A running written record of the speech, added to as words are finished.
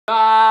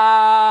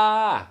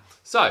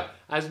So,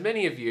 as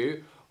many of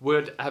you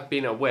would have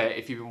been aware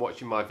if you've been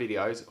watching my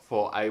videos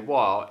for a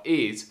while,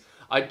 is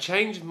I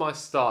changed my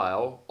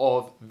style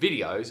of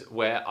videos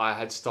where I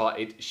had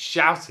started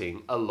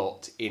shouting a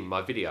lot in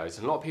my videos.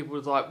 And a lot of people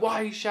were like,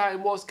 why are you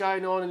shouting? What's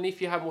going on? And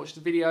if you haven't watched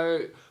the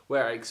video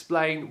where I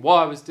explained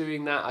why I was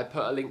doing that, I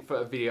put a link for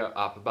a video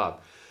up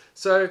above.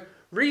 So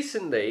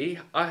recently,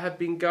 I have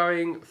been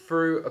going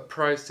through a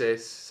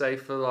process, say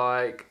for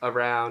like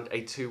around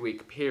a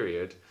 2-week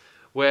period,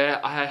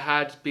 where I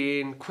had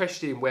been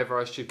questioning whether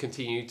I should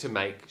continue to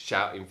make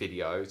shouting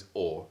videos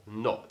or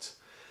not.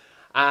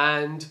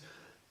 And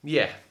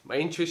yeah, my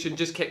intuition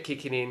just kept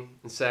kicking in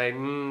and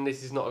saying,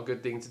 this is not a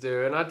good thing to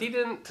do. And I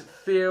didn't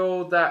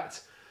feel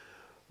that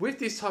with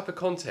this type of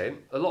content,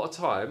 a lot of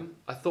time,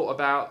 I thought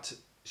about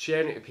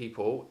sharing it with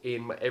people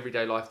in my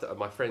everyday life that are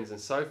my friends and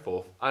so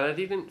forth. And I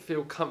didn't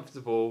feel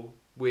comfortable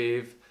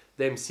with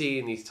them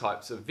seeing these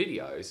types of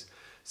videos.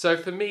 So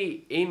for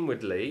me,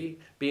 inwardly,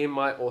 being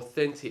my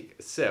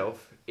authentic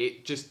self,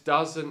 it just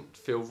doesn't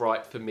feel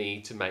right for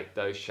me to make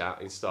those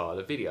shouting style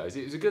of videos.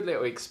 It was a good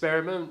little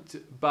experiment,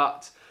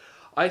 but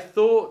I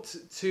thought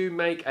to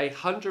make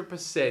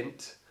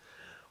 100%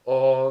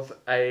 of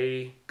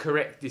a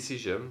correct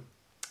decision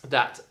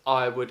that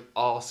I would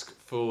ask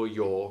for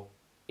your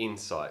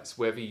insights,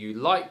 whether you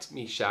liked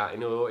me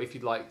shouting or if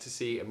you'd like to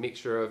see a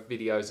mixture of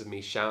videos of me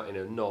shouting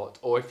or not,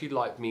 or if you'd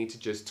like me to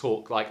just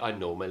talk like I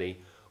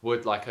normally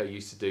would, like I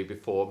used to do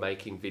before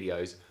making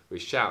videos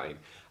with shouting.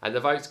 And the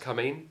votes come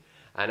in,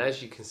 and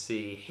as you can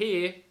see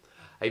here,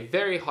 a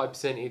very high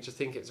percentage, I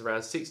think it's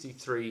around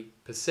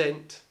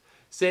 63%,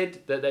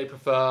 said that they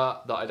prefer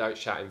that I don't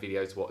shout in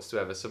videos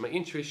whatsoever. So my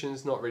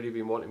intuition's not really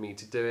been wanting me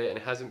to do it, and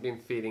it hasn't been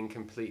feeling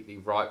completely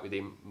right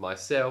within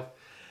myself.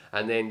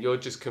 And then you're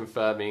just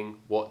confirming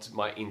what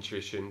my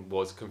intuition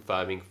was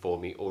confirming for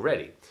me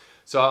already.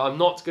 So I'm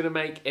not going to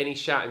make any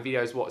shouting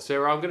videos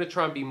whatsoever. I'm going to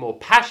try and be more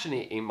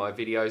passionate in my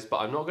videos, but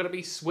I'm not going to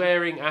be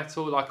swearing at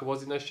all like I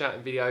was in those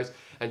shouting videos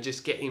and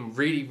just getting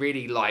really,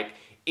 really like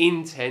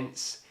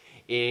intense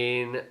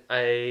in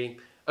a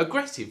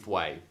aggressive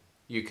way,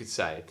 you could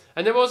say.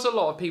 And there was a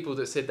lot of people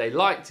that said they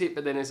liked it,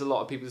 but then there's a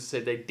lot of people that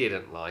said they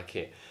didn't like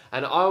it.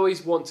 And I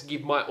always want to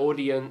give my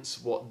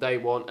audience what they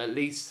want, at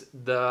least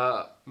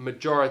the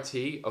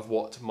majority of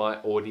what my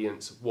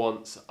audience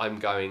wants, I'm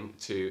going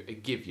to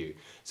give you.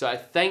 So I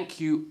thank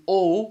you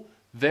all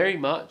very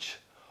much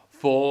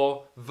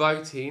for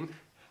voting.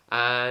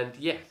 And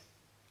yeah,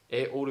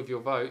 all of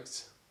your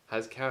votes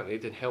has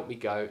counted and helped me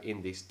go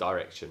in this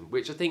direction,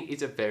 which I think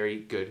is a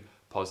very good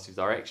positive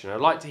direction. I'd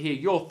like to hear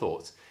your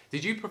thoughts.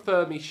 Did you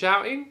prefer me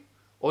shouting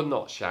or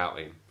not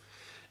shouting?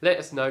 Let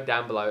us know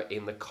down below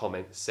in the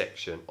comment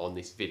section on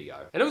this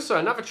video. And also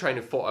another train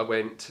of thought I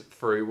went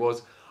through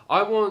was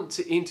I want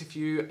to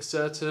interview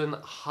certain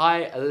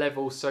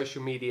high-level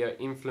social media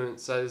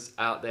influencers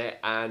out there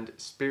and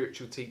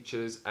spiritual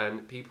teachers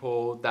and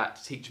people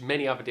that teach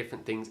many other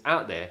different things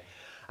out there.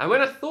 And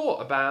when I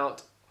thought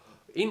about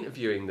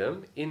interviewing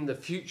them in the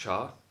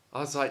future, I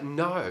was like,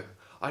 no,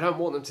 I don't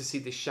want them to see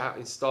this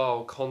shouting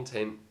style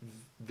content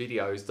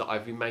videos that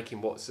I've been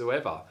making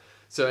whatsoever.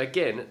 So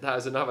again, that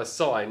is another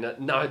sign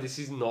that no, this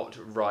is not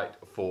right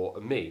for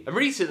me. And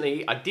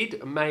recently, I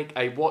did make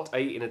a what I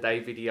eat in a day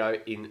video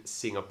in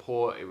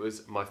Singapore. It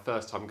was my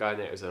first time going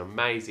there. It was an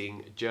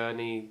amazing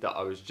journey that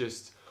I was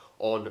just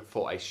on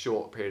for a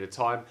short period of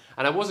time.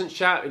 And I wasn't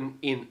shouting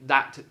in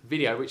that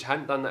video, which I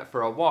hadn't done that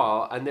for a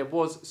while. And there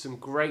was some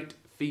great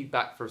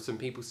feedback from some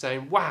people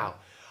saying, wow,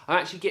 I'm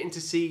actually getting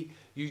to see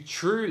you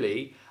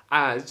truly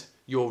as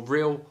your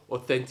real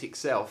authentic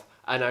self.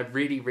 And I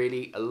really,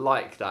 really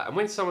like that. And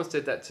when someone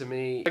said that to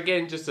me,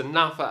 again, just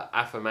another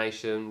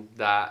affirmation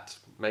that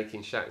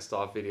making shouting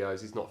style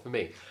videos is not for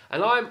me.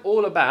 And I'm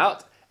all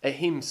about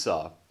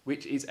ahimsa,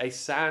 which is a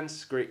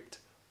Sanskrit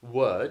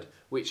word,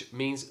 which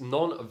means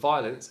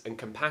non-violence and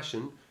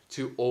compassion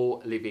to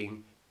all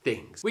living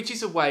things, which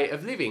is a way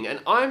of living.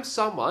 And I'm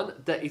someone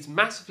that is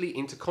massively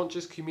into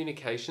conscious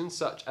communication,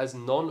 such as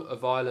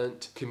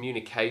non-violent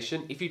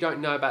communication. If you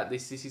don't know about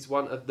this, this is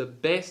one of the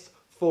best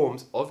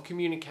forms of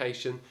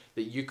communication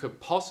that you could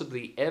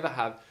possibly ever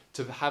have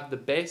to have the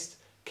best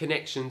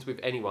connections with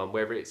anyone,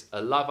 whether it's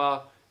a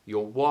lover,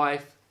 your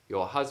wife,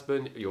 your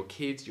husband, your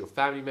kids, your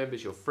family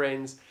members, your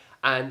friends,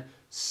 and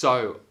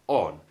so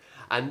on.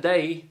 And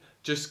they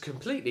just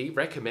completely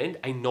recommend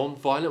a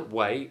non-violent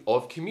way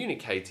of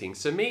communicating.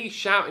 So me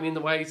shouting in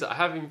the ways that I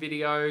have in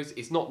videos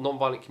is not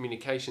non-violent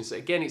communication. So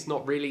again, it's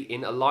not really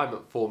in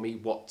alignment for me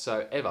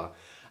whatsoever.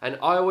 And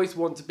I always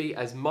want to be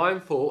as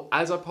mindful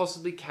as I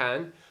possibly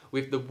can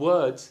with the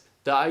words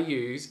that I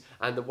use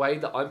and the way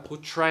that I'm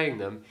portraying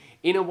them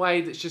in a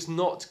way that's just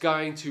not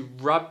going to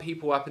rub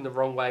people up in the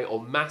wrong way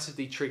or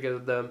massively trigger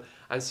them.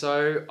 And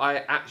so I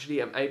actually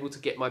am able to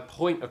get my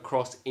point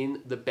across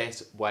in the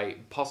best way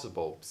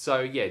possible.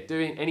 So yeah,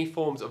 doing any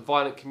forms of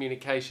violent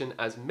communication,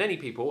 as many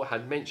people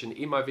had mentioned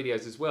in my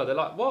videos as well, they're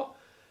like, what?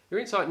 You're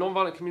into like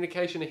non-violent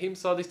communication,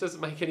 ahimsa, this doesn't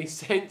make any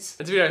sense.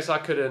 And to be honest, I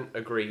couldn't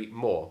agree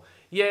more.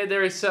 yeah,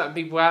 there is certain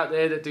people out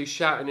there that do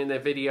shouting in their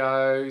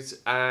videos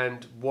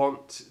and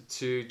want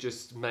to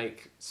just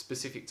make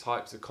specific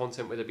types of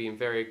content where they're being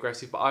very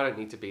aggressive, but I don't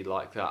need to be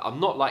like that.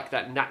 I'm not like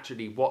that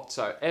naturally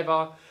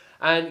whatsoever.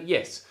 And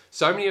yes,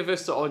 so many of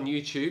us that are on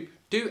YouTube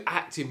do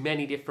act in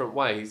many different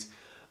ways,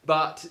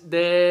 but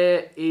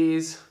there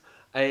is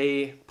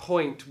a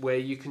point where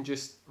you can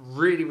just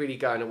really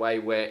go in a way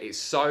where it's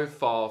so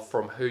far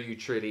from who you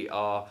truly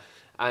are,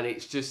 and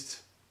it's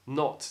just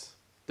not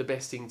the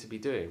best thing to be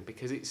doing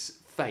because it's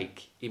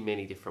fake in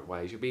many different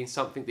ways. You're being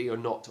something that you're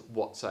not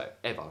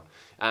whatsoever,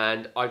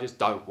 and I just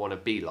don't want to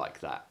be like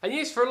that. And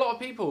yes, for a lot of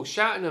people,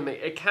 shouting at them,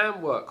 it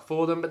can work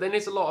for them, but then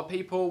there's a lot of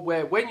people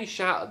where when you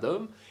shout at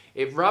them,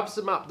 it rubs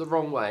them up the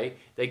wrong way,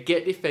 they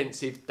get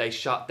defensive, they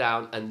shut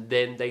down, and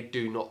then they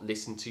do not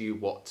listen to you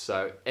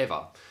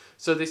whatsoever.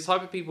 So there's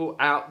type of people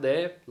out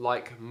there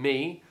like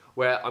me,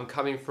 where I'm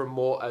coming from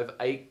more of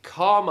a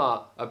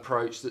calmer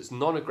approach that's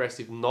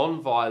non-aggressive,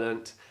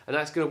 non-violent, and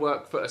that's going to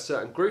work for a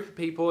certain group of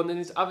people. And then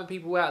there's other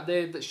people out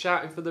there that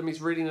shouting for them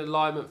is really in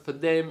alignment for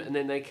them, and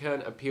then they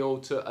can appeal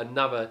to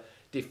another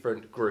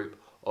different group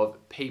of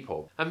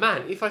people. And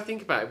man, if I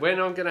think about it, when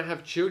I'm going to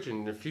have children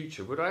in the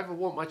future, would I ever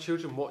want my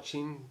children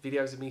watching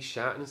videos of me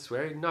shouting and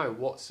swearing? No,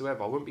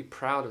 whatsoever. I wouldn't be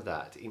proud of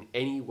that in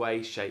any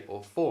way, shape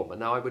or form. And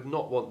now I would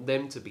not want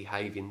them to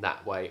behave in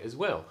that way as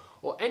well,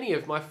 or any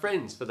of my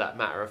friends for that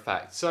matter of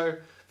fact. So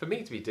for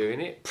me to be doing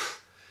it,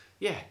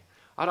 yeah,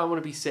 I don't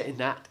want to be setting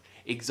that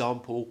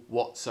example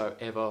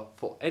whatsoever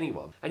for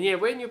anyone. And yeah,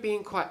 when you're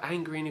being quite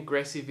angry and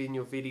aggressive in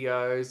your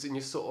videos and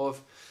you're sort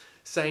of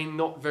saying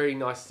not very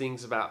nice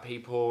things about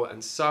people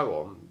and so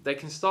on, they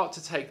can start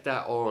to take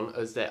that on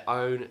as their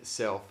own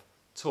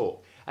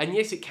self-talk. And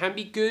yes, it can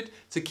be good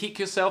to kick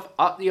yourself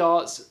up the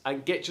arse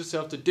and get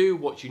yourself to do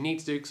what you need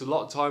to do, because a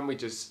lot of time we're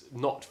just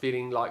not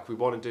feeling like we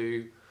want to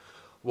do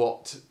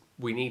what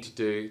we need to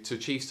do to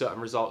achieve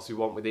certain results we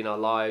want within our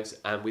lives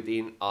and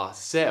within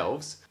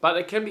ourselves. But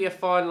there can be a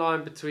fine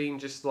line between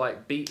just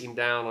like beating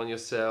down on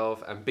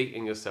yourself and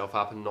beating yourself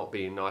up and not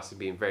being nice and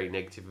being very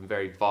negative and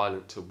very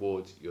violent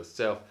towards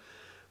yourself,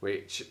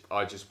 which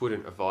I just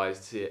wouldn't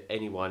advise to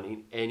anyone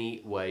in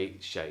any way,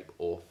 shape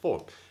or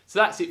form. So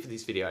that's it for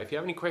this video. If you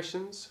have any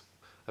questions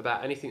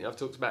about anything that I've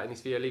talked about in this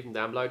video, leave them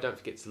down below. Don't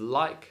forget to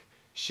like,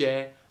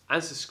 share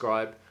and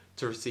subscribe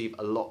to receive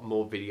a lot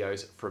more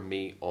videos from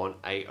me on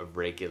a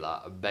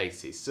regular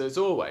basis. So as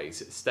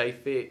always, stay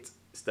fit,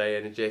 stay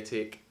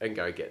energetic and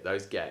go get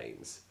those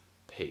gains.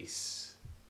 Peace.